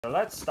So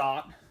let's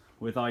start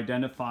with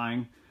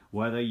identifying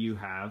whether you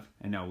have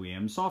an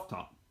OEM soft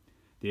top.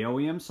 The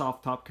OEM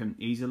soft top can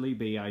easily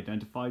be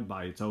identified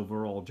by its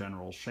overall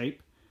general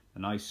shape, the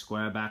nice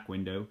square back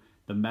window,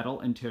 the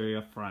metal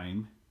interior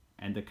frame,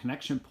 and the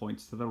connection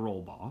points to the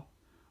roll bar,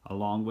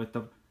 along with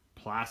the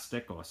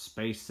plastic or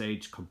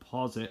space-age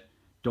composite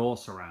door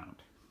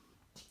surround.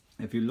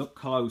 If you look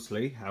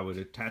closely how it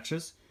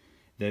attaches,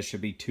 there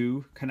should be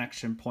two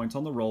connection points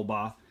on the roll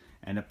bar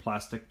and a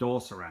plastic door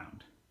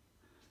surround.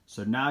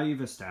 So now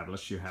you've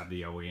established you have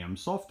the OEM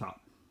soft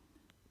top.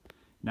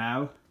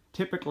 Now,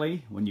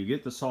 typically when you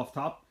get the soft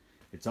top,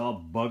 it's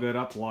all buggered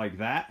up like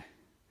that.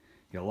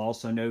 You'll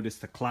also notice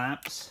the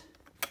clamps,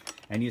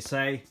 and you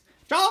say,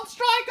 John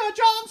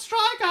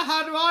Striker,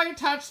 how do I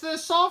attach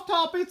this soft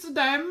top? It's a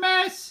damn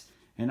mess.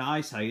 And I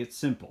say it's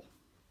simple.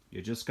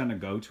 You're just going to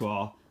go to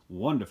our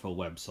wonderful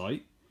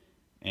website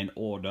and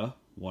order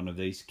one of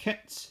these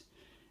kits,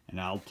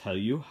 and I'll tell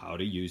you how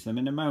to use them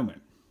in a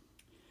moment.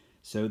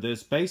 So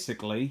there's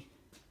basically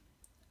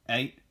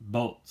 8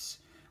 bolts,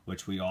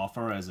 which we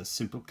offer as a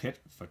simple kit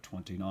for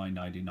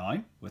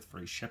 $29.99 with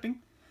free shipping.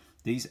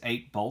 These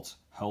 8 bolts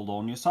hold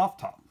on your soft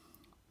top.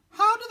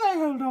 How do they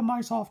hold on my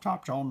soft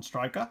top, John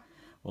Striker?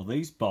 Well,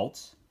 these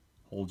bolts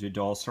hold your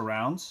door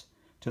surrounds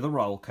to the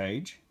roll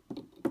cage,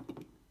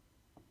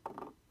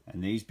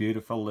 and these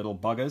beautiful little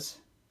buggers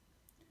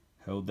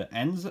hold the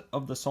ends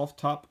of the soft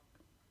top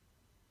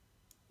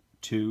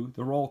to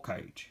the roll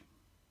cage.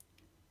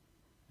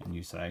 And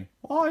you say,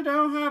 well, I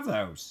don't have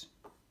those.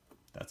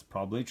 That's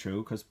probably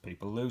true because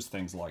people lose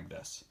things like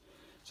this.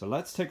 So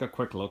let's take a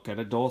quick look at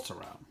a door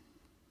surround.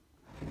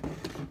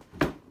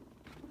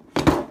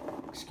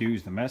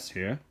 Excuse the mess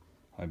here.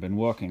 I've been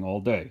working all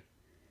day.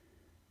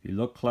 If you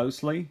look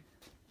closely,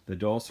 the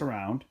door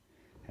surround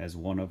has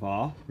one of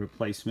our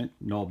replacement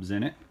knobs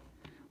in it,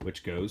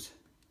 which goes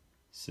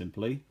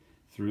simply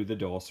through the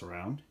door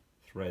surround,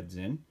 threads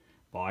in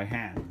by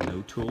hand,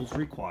 no tools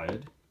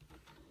required.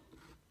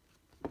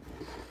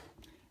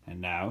 And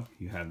now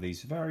you have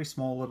these very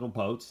small little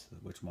bolts,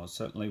 which most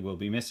certainly will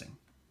be missing.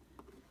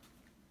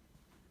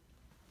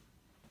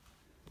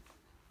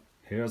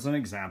 Here's an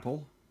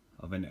example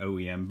of an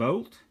OEM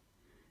bolt.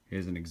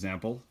 Here's an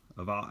example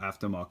of our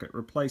aftermarket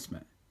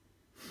replacement.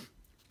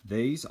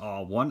 These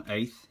are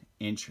 1/8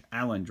 inch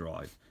Allen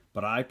drive,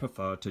 but I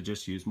prefer to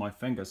just use my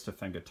fingers to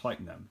finger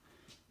tighten them.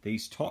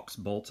 These Torx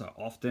bolts are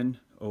often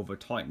over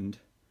tightened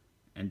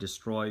and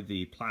destroy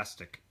the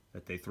plastic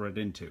that they thread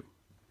into.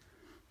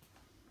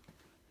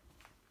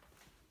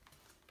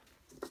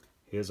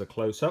 Here's a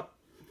close-up.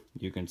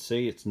 You can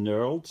see it's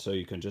knurled, so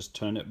you can just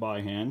turn it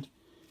by hand.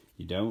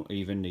 You don't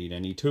even need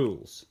any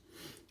tools.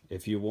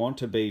 If you want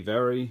to be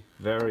very,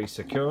 very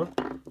secure,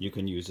 you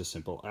can use a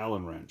simple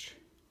Allen wrench.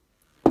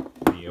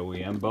 The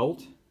OEM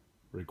bolt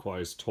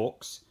requires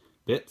Torx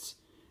bits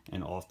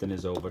and often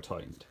is over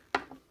tightened.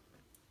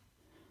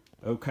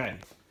 Okay,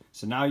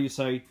 so now you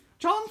say,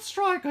 John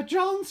Striker,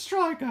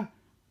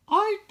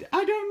 I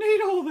don't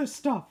need all this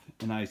stuff.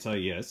 And I say,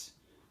 yes,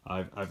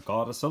 I've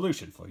got a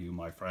solution for you,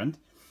 my friend.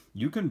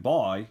 You can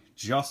buy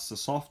just the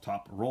soft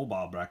top roll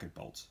bar bracket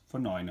bolts for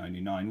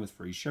 $9.99 with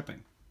free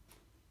shipping.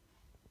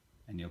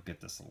 And you'll get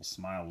this little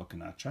smile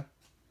looking at you.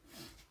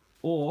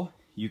 Or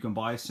you can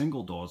buy a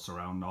single door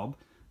surround knob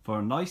for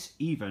a nice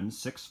even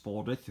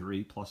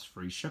 $6.43 plus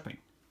free shipping.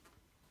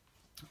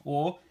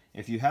 Or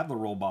if you have the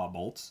roll bar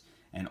bolts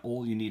and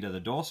all you need are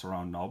the door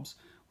surround knobs,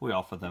 we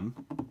offer them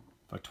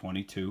for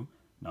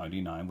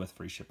 $22.99 with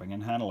free shipping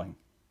and handling.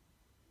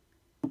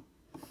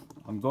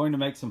 I'm going to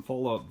make some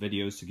follow-up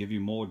videos to give you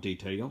more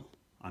detail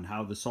on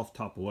how the soft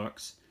top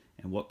works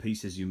and what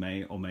pieces you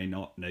may or may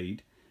not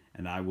need,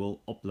 and I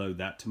will upload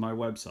that to my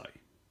website.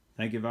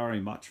 Thank you very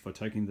much for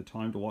taking the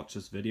time to watch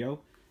this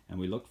video, and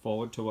we look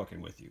forward to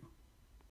working with you.